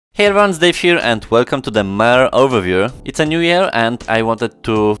Hey everyone, it's Dave here and welcome to the Mare overview. It's a new year and I wanted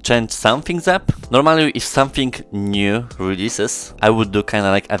to change some things up. Normally if something new releases, I would do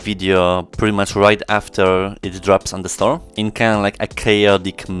kinda like a video pretty much right after it drops on the store, in kinda like a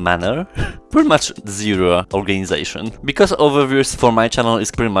chaotic manner. Pretty much zero organization. Because overviews for my channel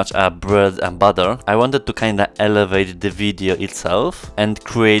is pretty much a bread and butter, I wanted to kinda elevate the video itself and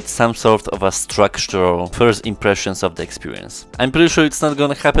create some sort of a structural first impressions of the experience. I'm pretty sure it's not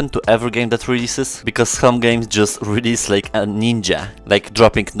gonna happen to every game that releases, because some games just release like a ninja, like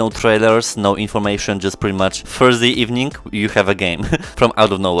dropping no trailers, no information, just pretty much Thursday evening you have a game from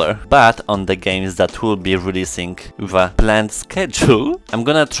out of nowhere. But on the games that will be releasing with a planned schedule, I'm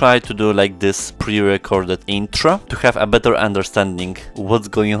gonna try to do like this pre-recorded intro to have a better understanding what's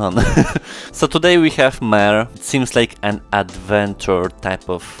going on. So today we have Mare. It seems like an adventure type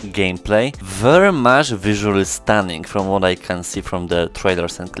of gameplay, very much visually stunning from what I can see from the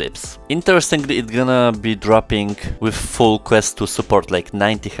trailers and clips. Interestingly, it's gonna be dropping with full quest to support like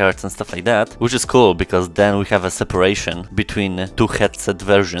 90 Hz and stuff like that, which is cool because then we have a separation between two headset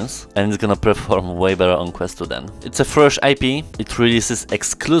versions and it's gonna perform way better on Quest 2 then. It's a fresh IP, it releases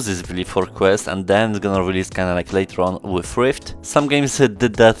exclusively for Quest and then it's gonna release kinda like later on with Rift. Some games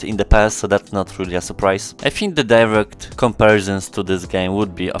did that in the past, so that's not really a surprise. I think the direct comparisons to this game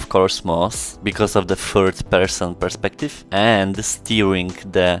would be of course Moss, because of the third person perspective and steering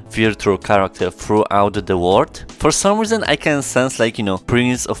the virtual character throughout the world. For some reason I can sense like, you know,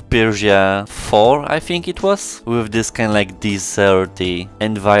 Prince of Persia 4 I think it was, with this kind of like deserty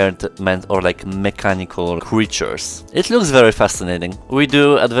environment or like mechanical creatures. It looks very fascinating. We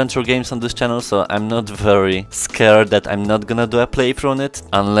do adventure games on this channel, so I'm not very scared that I'm not gonna do a playthrough on it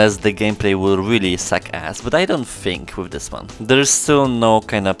unless the gameplay will really suck ass, but I don't think with this one. There's still no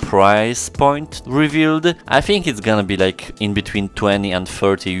kind of price point revealed. I think it's gonna be like in between 20 and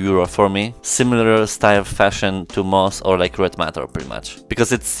 30 euro for me. Similar style fashion to Moss or like Red Matter pretty much,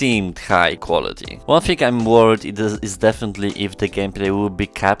 because it seemed high quality. One thing I'm worried is definitely if the gameplay will be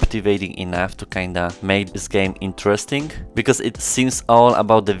captivating enough to kinda make this game interesting, because it seems all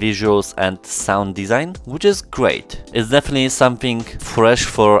about the visuals and sound design, which is great. It's definitely something fresh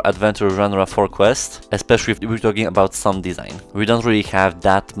for adventure genre for Quest, especially if we're talking about sound design. We don't really have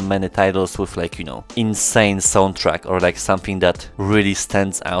that many titles with like, you know, insane soundtrack or like something that really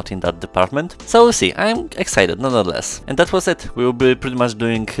stands out in that department. So we'll see. I'm excited nonetheless. And that was it. We will be pretty much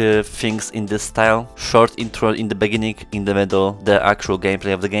doing things in this style. Short intro in the beginning, in the middle, the actual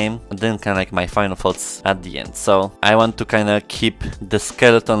gameplay of the game, and then kind of like my final thoughts at the end. So I want to kind of keep the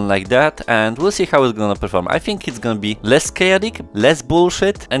skeleton like that, and we'll see how it's gonna perform. I think it's gonna be less chaotic, less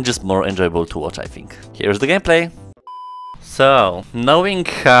bullshit, and just more enjoyable to watch, I think. Here's the gameplay. So, knowing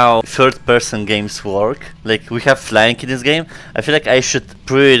how third-person games work, like we have flying in this game, I feel like I should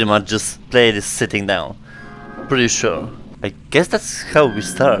pretty much just play this sitting down. Pretty sure. I guess that's how we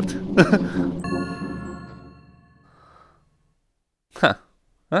start. Huh.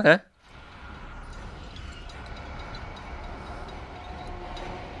 Okay.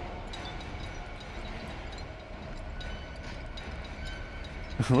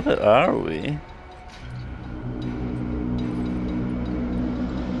 Where are we?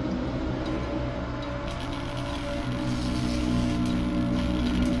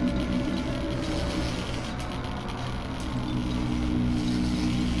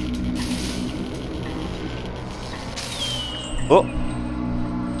 Oh!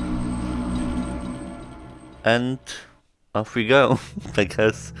 And off we go, I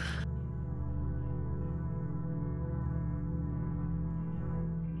guess.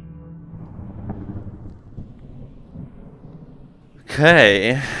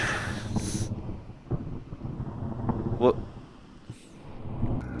 Okay. What?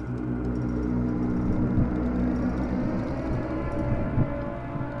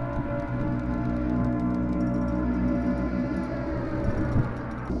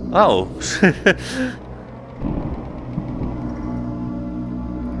 Oh.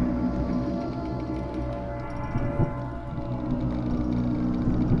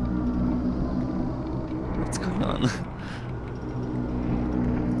 What's going on?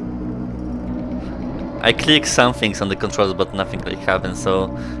 I click some things on the controls, but nothing like happens, so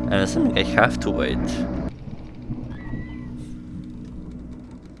I'm assuming I have to wait.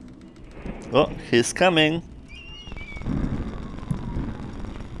 Oh, he's coming.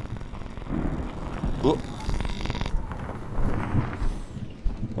 Oh.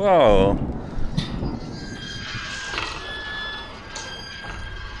 Whoa.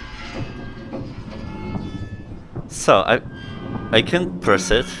 So I can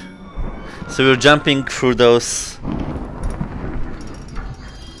press it. So we're jumping through those.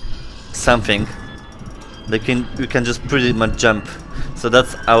 something. We can just pretty much jump. So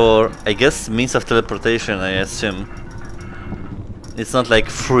that's our, I guess, means of teleportation, I assume. It's not like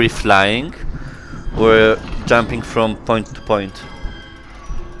free flying. We're jumping from point to point.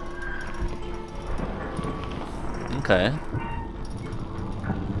 Okay.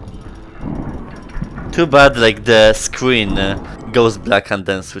 Too bad like the screen goes black and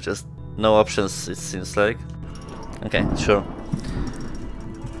then switches. No options, it seems like. Okay, sure.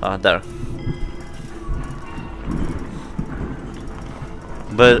 Ah, there.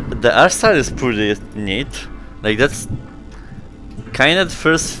 But the art style is pretty neat. Like that's kind of the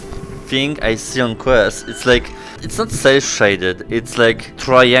first thing I see on Quest. It's like, it's not cel shaded, it's like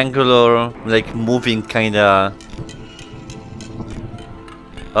triangular, like moving kinda.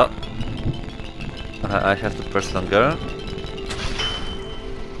 Oh, I have to press longer.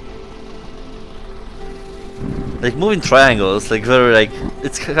 Like moving triangles, like very like,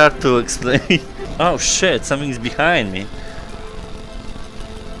 it's hard to explain. Oh shit, something's behind me.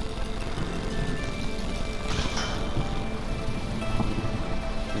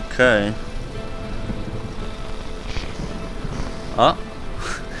 Okay. Oh,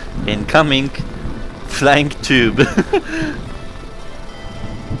 incoming flying tube.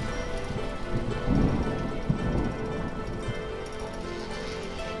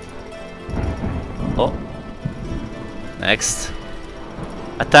 Oh, next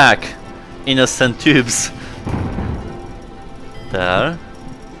attack, innocent tubes. There.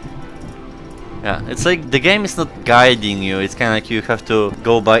 Yeah, it's like the game is not guiding you, it's kinda like you have to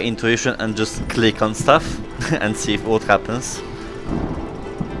go by intuition and just click on stuff and see what happens.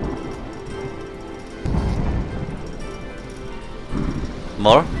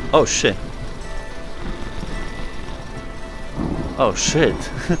 More? Oh shit. Oh shit.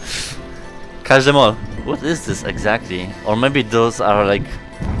 Catch them all. What is this exactly? Or maybe those are like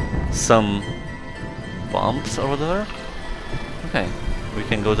some bombs or whatever? Okay, we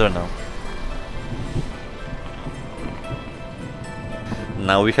can go there now.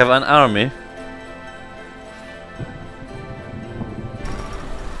 Now we have an army.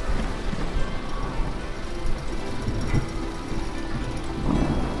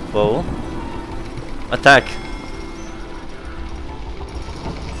 Whoa. Attack!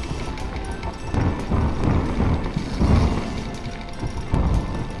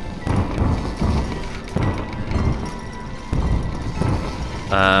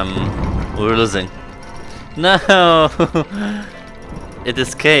 We're losing. No! It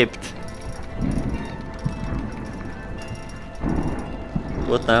escaped.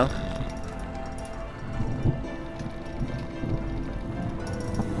 What now?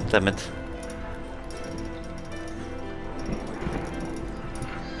 Damn it.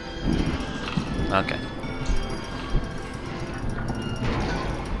 Okay.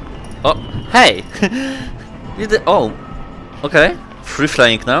 Oh, hey! You did. Oh, okay. Free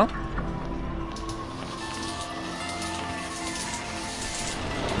flying now.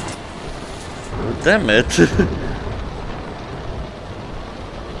 Damn it.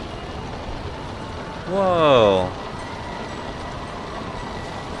 Whoa.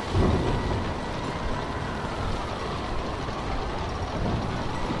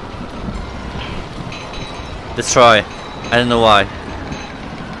 Let's try. I don't know why.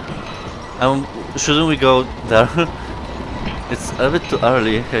 Shouldn't we go there? It's a bit too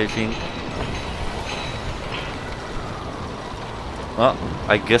early, I think. Well,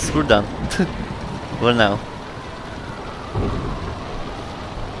 I guess we're done. Well now.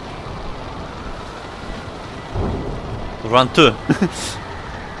 Run too.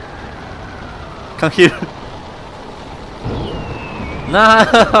 Come here.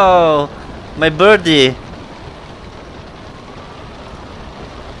 No, my birdie.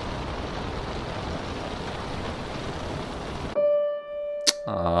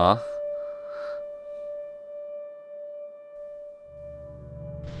 Aww.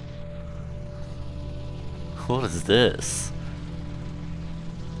 What is this?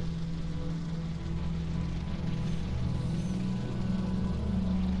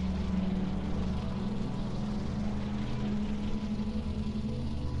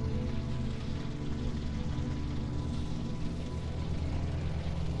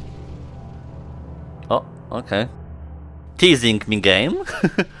 Oh, okay. Teasing me game.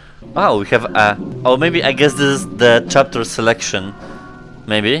 Oh, we have a... Oh, maybe I guess this is the chapter selection.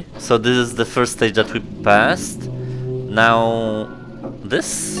 Maybe. So this is the first stage that we passed. Now...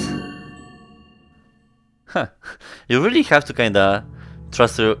 this? Huh. You really have to kinda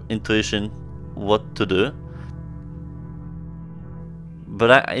trust your intuition what to do.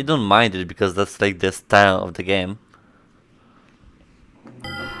 But I don't mind it because that's like the style of the game.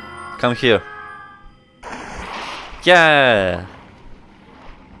 Come here. Yeah!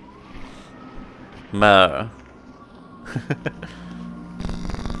 Mare.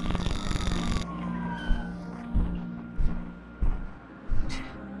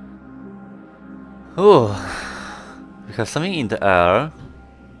 Oh, we have something in the air.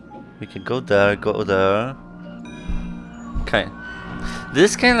 We can go there, go there. Okay.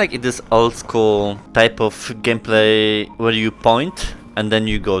 This is kind of like this old school type of gameplay where you point and then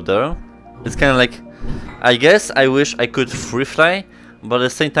you go there. It's kind of like, I guess I wish I could free fly, but at the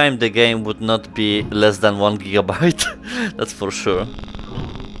same time the game would not be less than 1 gigabyte. That's for sure.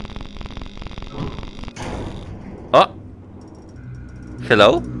 Oh!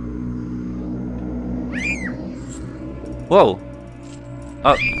 Hello? Whoa!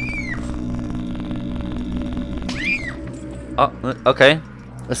 Oh! Oh, okay.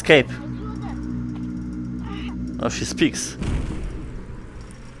 Escape. Oh, she speaks.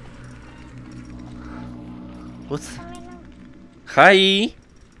 What? Hi!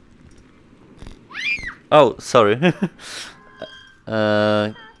 Oh, sorry.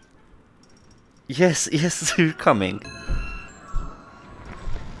 Yes, yes, you're coming.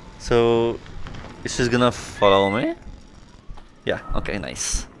 So, is she gonna follow me? Yeah, okay,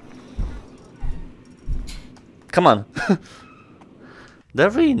 nice. Come on! There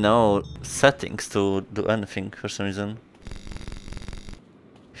are really no settings to do anything for some reason.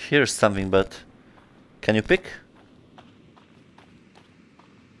 Here's something, but can you pick?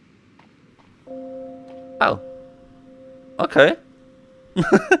 Oh. Okay.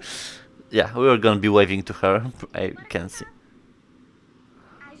 Yeah, we are gonna be waving to her. I can see.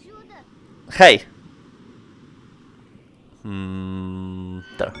 Hey!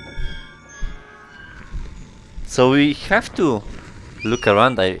 There. So we have to look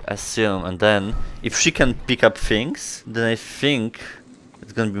around, I assume, and then if she can pick up things, then I think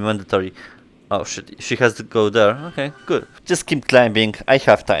it's gonna be mandatory. Oh shit, she has to go there. Okay, good. Just keep climbing, I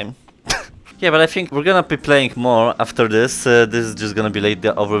have time. Yeah, but I think we're gonna be playing more after this. This is just gonna be like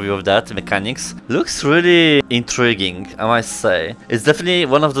the overview of that, mechanics. Looks really intriguing, I must say. It's definitely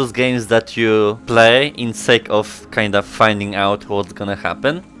one of those games that you play in sake of kind of finding out what's gonna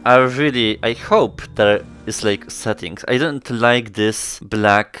happen. I hope there is like settings. I don't like this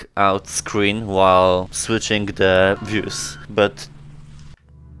black out screen while switching the views, but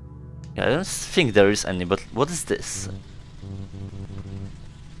yeah, I don't think there is any, but what is this?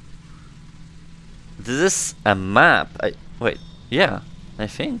 This is a map. Wait, yeah, I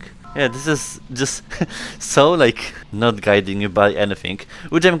think. Yeah, this is just so like not guiding you by anything,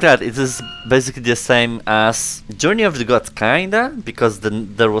 which I'm glad. It is basically the same as Journey of the Gods, kinda, because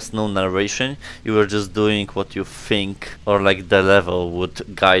then there was no narration. You were just doing what you think or like the level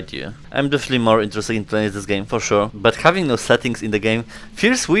would guide you. I'm definitely more interested in playing this game for sure, but having no settings in the game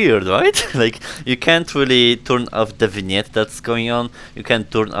feels weird, right? Like you can't really turn off the vignette that's going on. You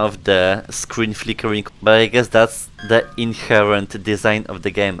can't turn off the screen flickering, but I guess that's the inherent design of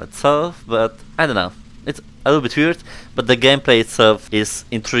the game itself, but I don't know. It's a little bit weird, but the gameplay itself is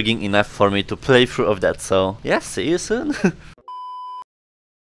intriguing enough for me to play through of that, so yeah, see you soon!